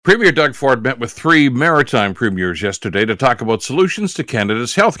Premier Doug Ford met with three maritime premiers yesterday to talk about solutions to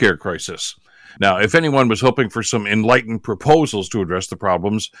Canada's healthcare crisis. Now, if anyone was hoping for some enlightened proposals to address the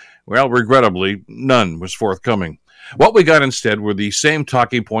problems, well, regrettably, none was forthcoming. What we got instead were the same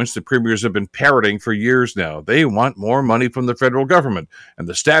talking points the premiers have been parroting for years now. They want more money from the federal government, and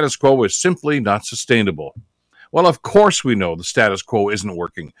the status quo is simply not sustainable. Well, of course we know the status quo isn't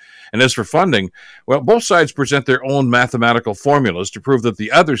working. And as for funding, well, both sides present their own mathematical formulas to prove that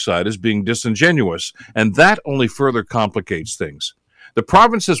the other side is being disingenuous, and that only further complicates things. The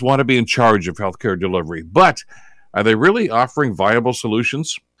provinces want to be in charge of healthcare delivery, but are they really offering viable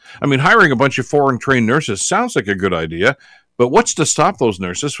solutions? I mean, hiring a bunch of foreign-trained nurses sounds like a good idea, but what's to stop those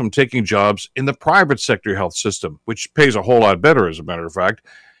nurses from taking jobs in the private sector health system, which pays a whole lot better, as a matter of fact?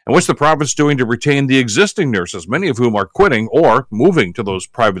 And what's the province doing to retain the existing nurses, many of whom are quitting or moving to those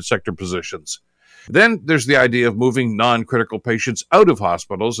private sector positions? Then there's the idea of moving non-critical patients out of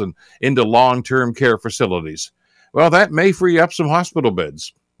hospitals and into long-term care facilities. Well, that may free up some hospital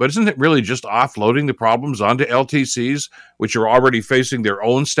beds, but isn't it really just offloading the problems onto LTCs, which are already facing their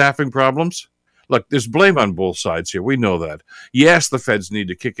own staffing problems? Look, there's blame on both sides here. We know that. Yes, the feds need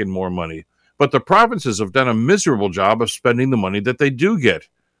to kick in more money, but the provinces have done a miserable job of spending the money that they do get.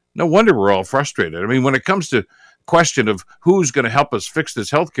 No wonder we're all frustrated. I mean, when it comes to question of who's going to help us fix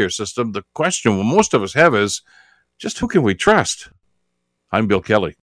this healthcare system, the question most of us have is just who can we trust? I'm Bill Kelly.